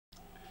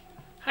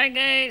Hi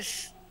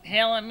guys,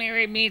 Hail and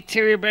Merry Meet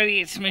to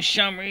everybody. It's Miss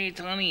Marie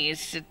Tony.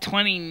 It's the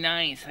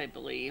 29th, I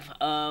believe,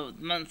 of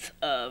the month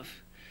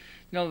of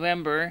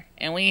November,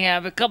 and we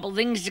have a couple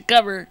things to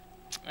cover.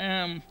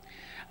 I'm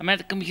at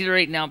the computer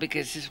right now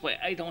because this way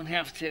I don't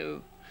have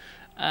to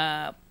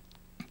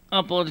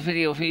upload the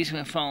video using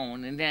my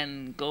phone and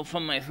then go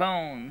from my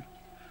phone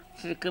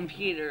to the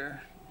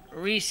computer,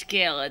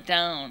 rescale it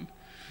down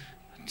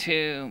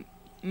to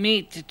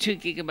meet the 2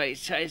 gigabyte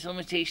size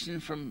limitation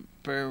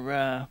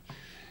for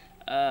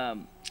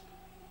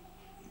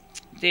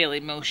daily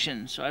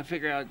motion. So I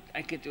figured out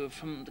I could do it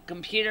from the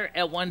computer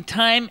at one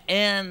time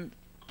and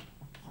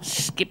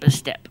skip a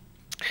step.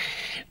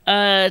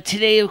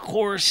 Today, of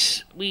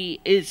course,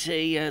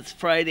 it's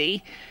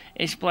Friday.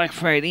 It's Black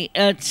Friday.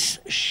 It's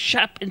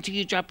Shop Until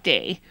You Drop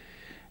Day.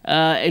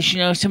 As you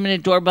know, some of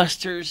the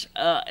doorbusters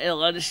at a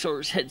lot of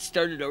stores had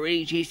started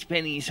already.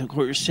 JCPenney's, of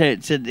course,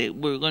 said they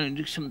were going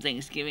to do some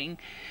Thanksgiving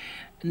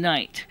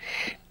night,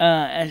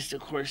 as of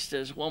course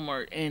does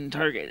Walmart and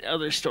Target,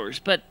 other stores.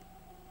 But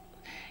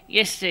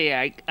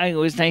yesterday, I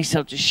was nice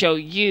enough to show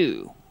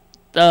you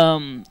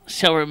the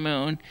Silver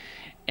Moon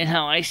and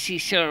how I see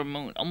Silver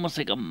Moon almost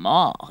like a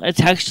mall. It's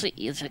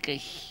like a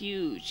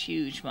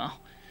huge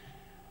mall.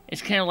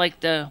 It's kind of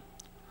like the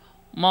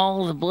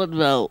Mall of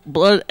the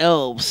Blood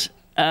Elves.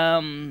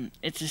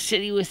 It's a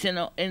city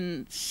within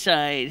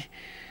inside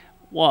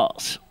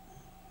walls.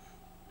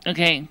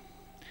 Okay.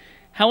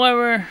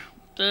 However,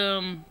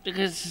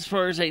 because as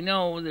far as I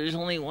know, there's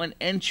only one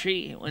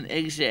entry, one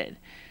exit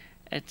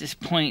at this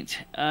point.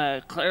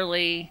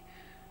 Clearly,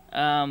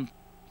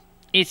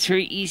 it's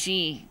very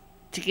easy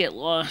to get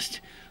lost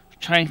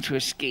trying to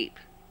escape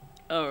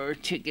or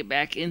to get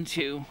back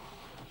into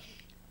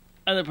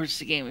other parts of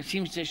the game. It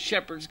seems that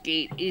Shepherd's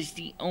Gate is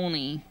the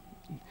only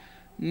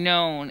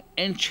known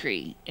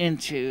entry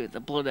into the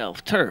Blood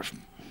Elf turf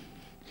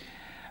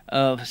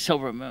of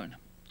Silver Moon.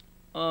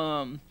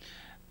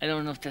 I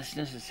don't know if that's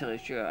necessarily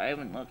true. I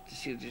haven't looked to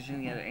see if there's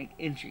any other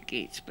entry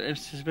gates, but I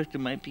suspect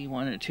there might be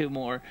one or two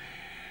more.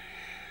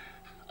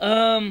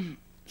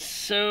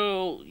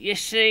 So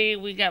yesterday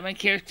we got my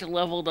character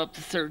leveled up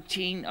to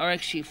 13, or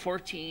actually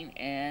 14,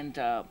 and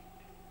I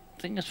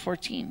think it's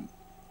 14.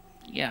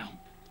 Yeah.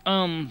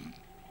 And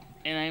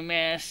I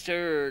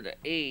mastered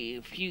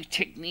a few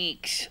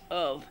techniques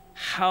of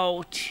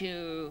how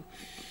to.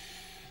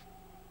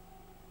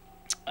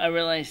 I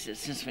realized that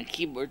since my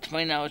keyboard, to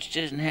my knowledge,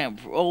 doesn't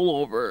have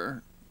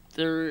rollover,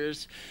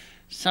 there's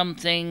some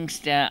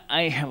things that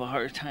I have a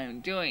hard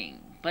time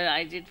doing. But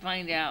I did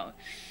find out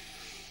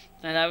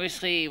that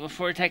obviously,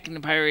 before attacking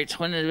the pirates,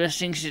 one of the best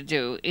things to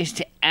do is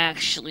to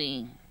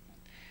actually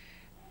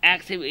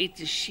activate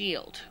the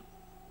shield.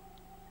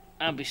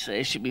 Obviously,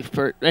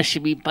 that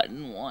should be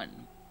button 1.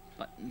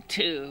 Button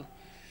 2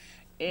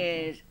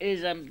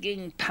 is I'm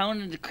getting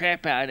pounded the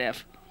crap out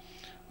of.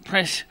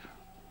 Press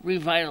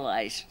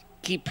revitalize.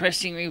 Keep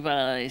pressing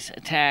revitalize,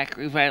 attack,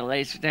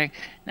 revitalize, attack.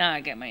 Now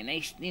I got my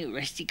nice new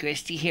rusty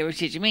crusty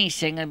heritage mace,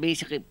 so I'm gonna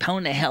basically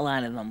pound the hell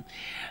out of them.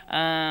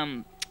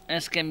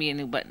 That's gonna be a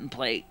new button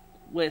plate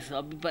with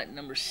button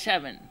number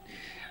 7.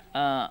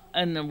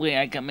 And the way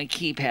I got my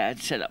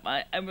keypad set up,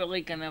 I'm really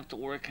gonna have to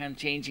work on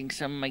changing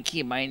some of my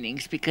key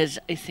bindings because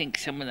I think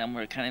some of them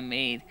were kind of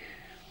made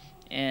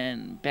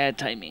in bad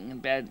timing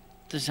and bad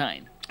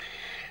design.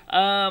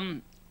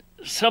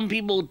 Some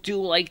people do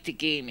like the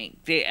gaming.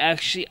 They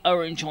actually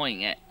are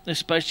enjoying it.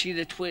 Especially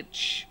the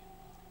Twitch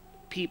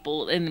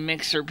people and the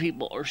Mixer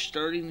people are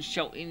starting to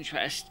show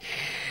interest.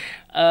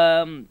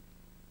 And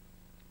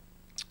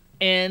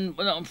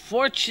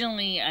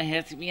unfortunately, I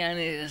have to be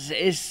honest,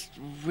 it's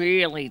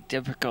really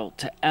difficult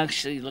to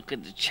actually look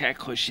at the chat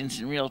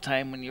questions in real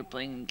time when you're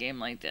playing a game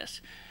like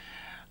this.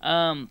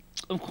 Of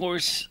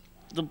course,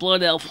 the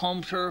Blood Elf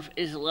home turf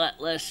is a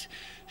lot less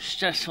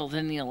stressful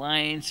than the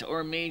Alliance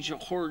or major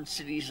horde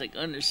cities like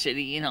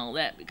Undercity and all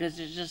that, because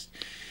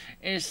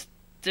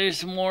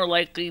there's more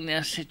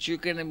likeliness that you're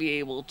going to be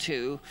able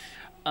to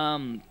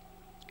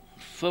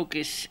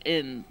focus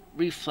and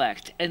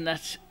reflect, and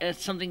that's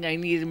something I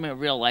need in my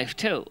real life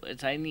too.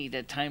 I need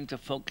that time to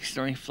focus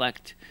and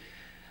reflect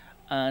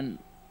on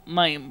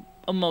my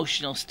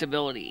emotional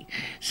stability.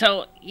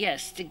 So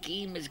yes, the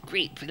game is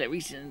great for that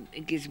reason.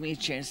 It gives me a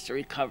chance to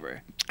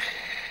recover.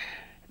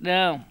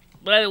 Now,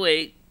 by the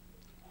way,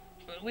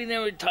 we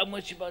never talk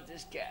much about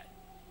this cat,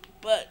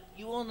 but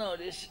you will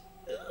notice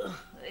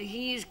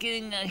he's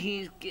getting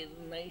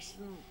nice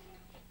and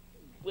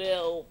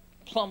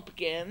plump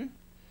again.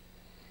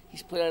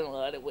 He's put on a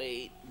lot of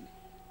weight.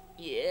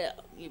 Yeah,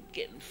 you're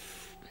getting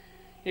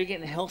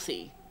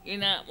healthy. You're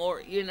not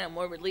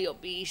morbidly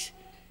obese.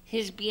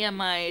 His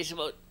BMI is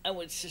about, I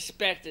would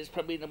suspect, is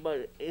probably in about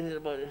his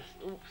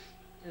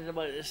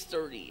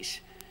 30s.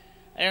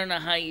 I don't know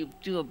how you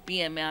do a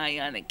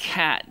BMI on a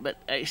cat, but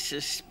I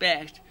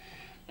suspect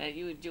that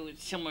you would do it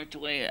similar to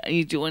the way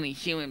you do any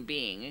human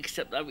being,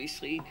 except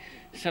obviously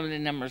some of the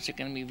numbers are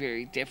going to be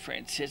very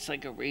different. It's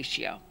like a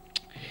ratio.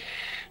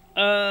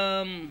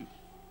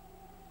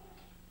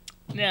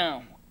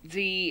 Now,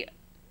 the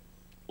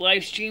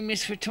live stream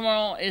is for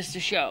tomorrow is the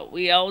show.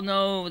 We all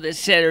know that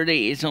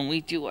Saturday is when we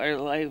do our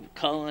live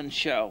call-in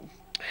show.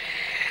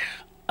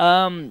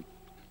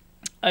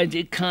 I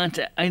did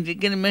get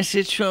a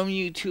message from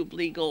YouTube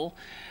Legal,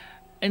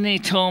 and they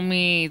told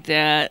me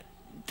that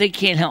they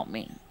can't help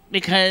me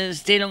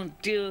because they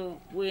don't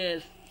deal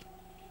with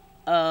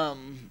the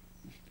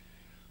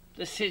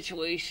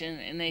situation,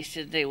 and they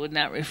said they would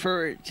not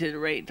refer it to the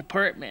right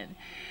department.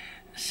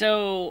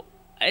 So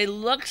it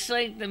looks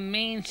like the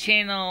main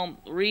channel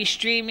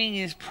restreaming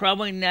is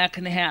probably not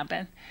going to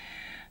happen.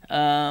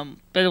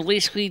 But at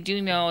least we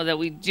do know that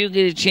we do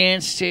get a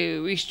chance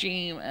to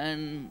restream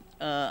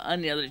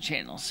on the other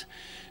channels.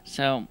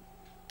 So,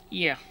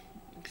 yeah,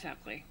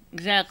 exactly.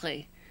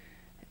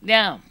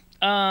 Now,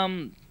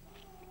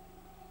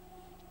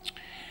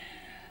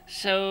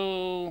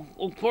 so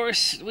of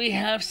course we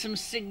have some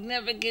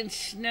significant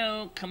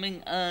snow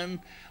coming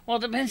on. Well,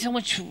 it depends on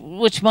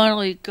which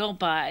model you go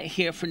by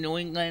here for New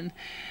England.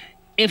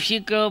 If you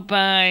go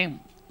by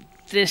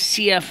the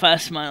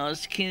CFS model,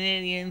 it's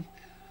Canadian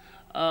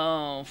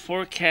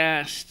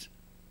forecast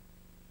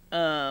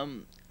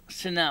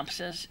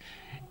synopsis,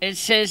 it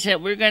says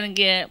that we're going to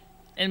get,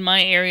 in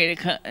my area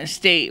of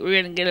state,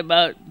 we're going to get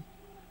about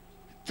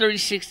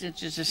 36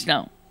 inches of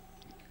snow.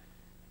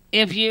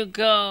 If you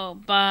go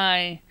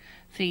by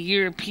the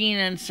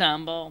European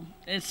ensemble,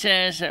 it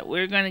says that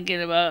we're going to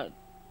get about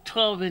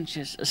 12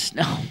 inches of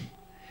snow.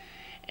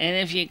 And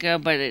if you go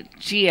by the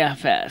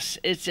GFS,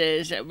 it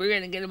says that we're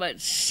going to get about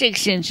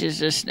 6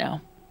 inches of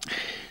snow.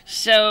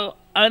 So,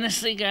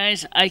 honestly,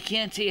 guys, I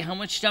can't tell you how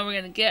much snow we're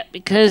going to get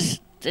because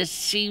it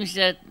seems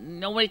that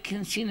nobody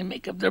can seem to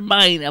make up their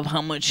mind of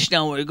how much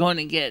snow we're going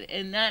to get.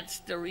 And that's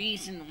the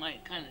reason why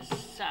it kind of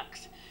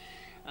sucks.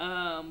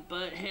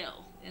 But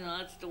hell,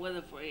 that's the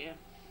weather for you.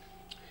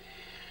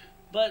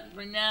 But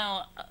for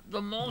now,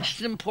 the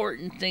most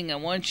important thing I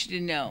want you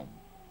to know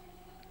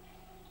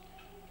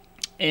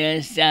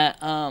is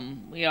that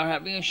we are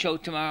having a show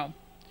tomorrow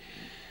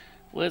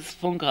with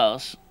phone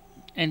calls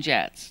and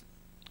chats.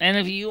 And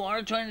if you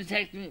are trying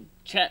to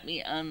chat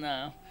me on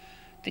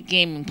the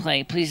gaming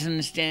play, please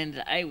understand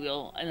that I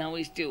will, and I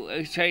always do.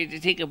 I try to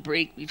take a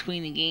break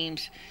between the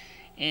games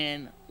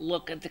and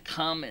look at the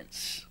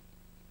comments.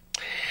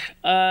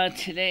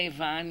 Today,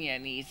 Vanya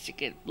needs to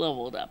get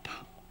leveled up.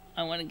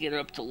 I want to get her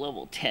up to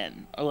level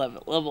 10 or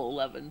level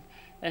 11.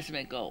 That's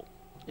my goal.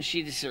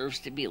 She deserves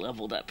to be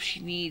leveled up. She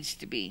needs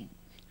to be.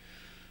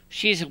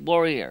 She's a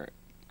warrior.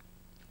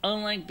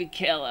 Unlike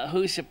Michaela,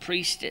 who's a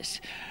priestess,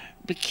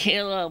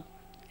 Michaela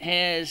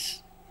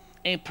has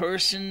a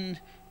person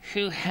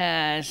who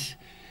has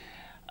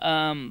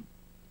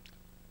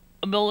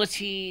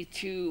ability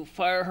to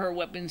fire her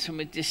weapons from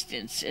a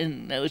distance,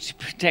 and which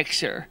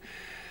protects her.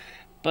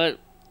 But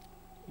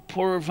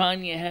poor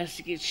Vanya has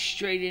to get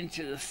straight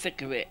into the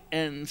thick of it,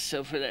 and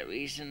so for that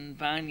reason,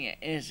 Vanya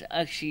is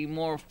actually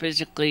more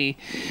physically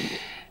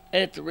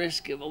at the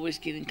risk of always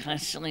getting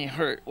constantly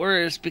hurt.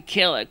 Whereas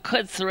Michaela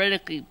could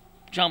theoretically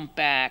jump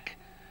back,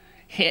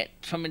 hit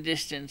from a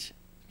distance,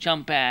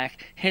 jump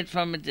back, hit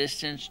from a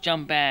distance,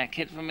 jump back,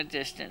 hit from a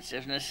distance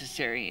if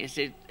necessary, as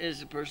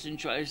the person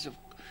tries to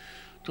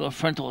do a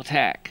frontal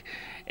attack.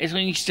 It's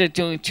when you start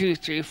doing 2,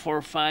 3,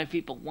 4, 5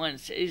 people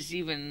once, is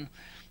even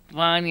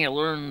Vanya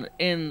learned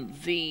in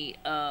the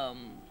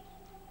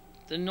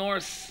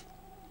north,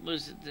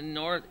 was it the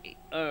north,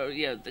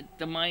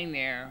 the mine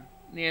there,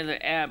 near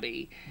the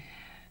Abbey.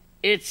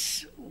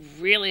 It's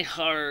really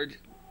hard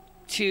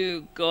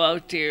to go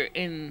out there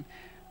and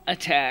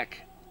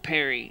attack,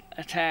 parry,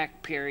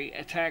 attack, parry,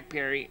 attack,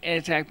 parry, and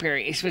attack,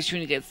 parry, especially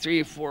when you get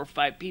 3 or 4 or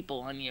 5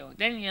 people on you.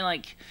 Then you're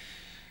like,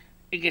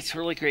 it gets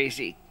really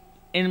crazy.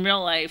 In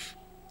real life,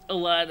 a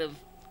lot of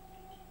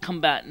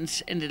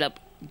combatants ended up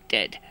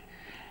dead.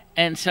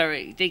 And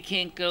sorry, they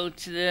can't go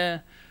to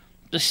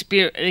the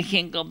spirit, they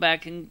can't go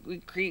back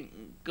and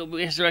go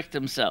resurrect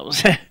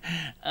themselves.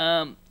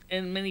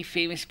 In many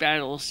famous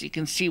battles, you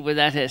can see where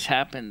that has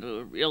happened.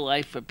 In real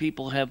life, where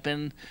people have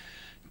been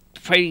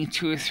fighting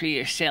 2 or 3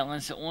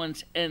 assailants at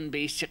once, and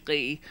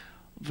basically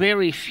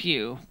very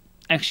few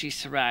actually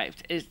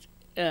survived.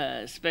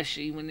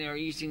 Especially when they were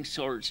using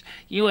swords,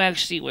 you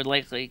actually would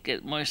likely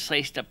get more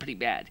sliced up pretty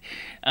bad.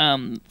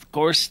 Of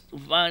course,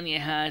 Vanya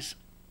has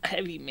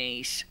heavy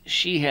mace.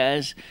 She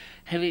has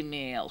heavy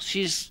mail.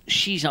 She's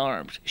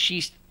armed.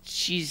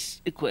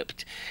 She's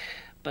equipped,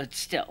 but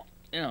still,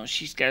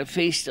 she's got to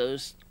face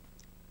those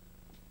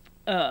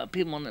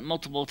people in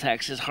multiple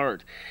attacks is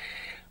hard.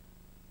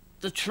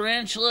 The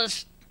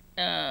tarantulas,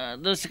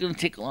 those are going to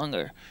take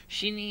longer.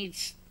 She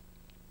needs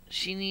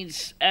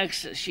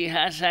access. She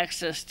has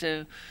access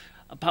to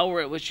a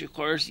power which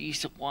requires the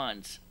use of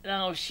wands.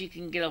 Now, if she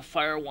can get a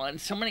fire wand,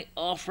 somebody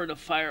offered a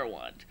fire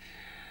wand.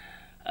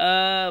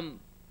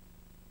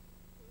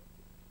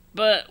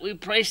 But we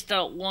priced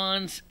out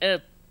wands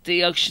at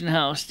the auction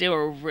house. They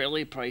were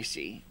really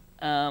pricey,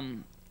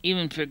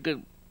 even for a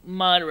good,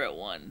 moderate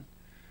one.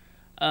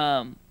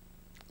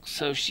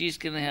 So she's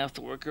going to have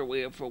to work her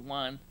way up for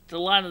one. A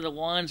lot of the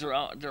wands are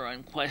out there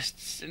on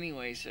quests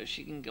anyway, so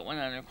she can get one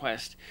on her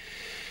quest.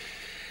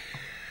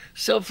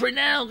 So for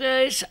now,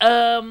 guys,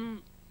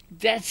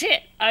 that's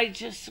it. I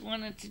just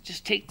wanted to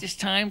just take this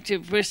time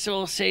to first of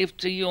all say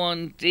to you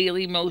on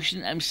Daily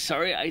Motion, I'm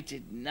sorry I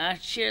did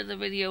not share the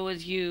video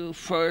with you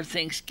for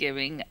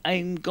Thanksgiving.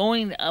 I'm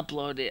going to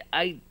upload it.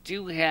 I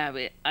do have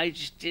it. I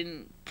just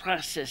didn't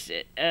process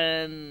it.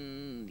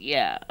 And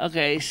yeah,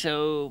 okay,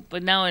 so,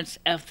 but now it's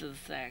after the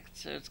fact,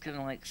 so it's kind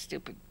of like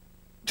stupid.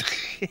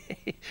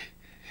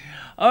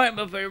 Alright,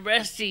 but for the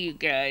rest of you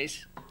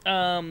guys,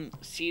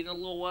 see you in a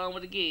little while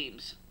with the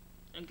games.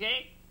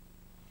 Okay?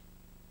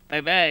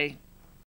 Bye-bye.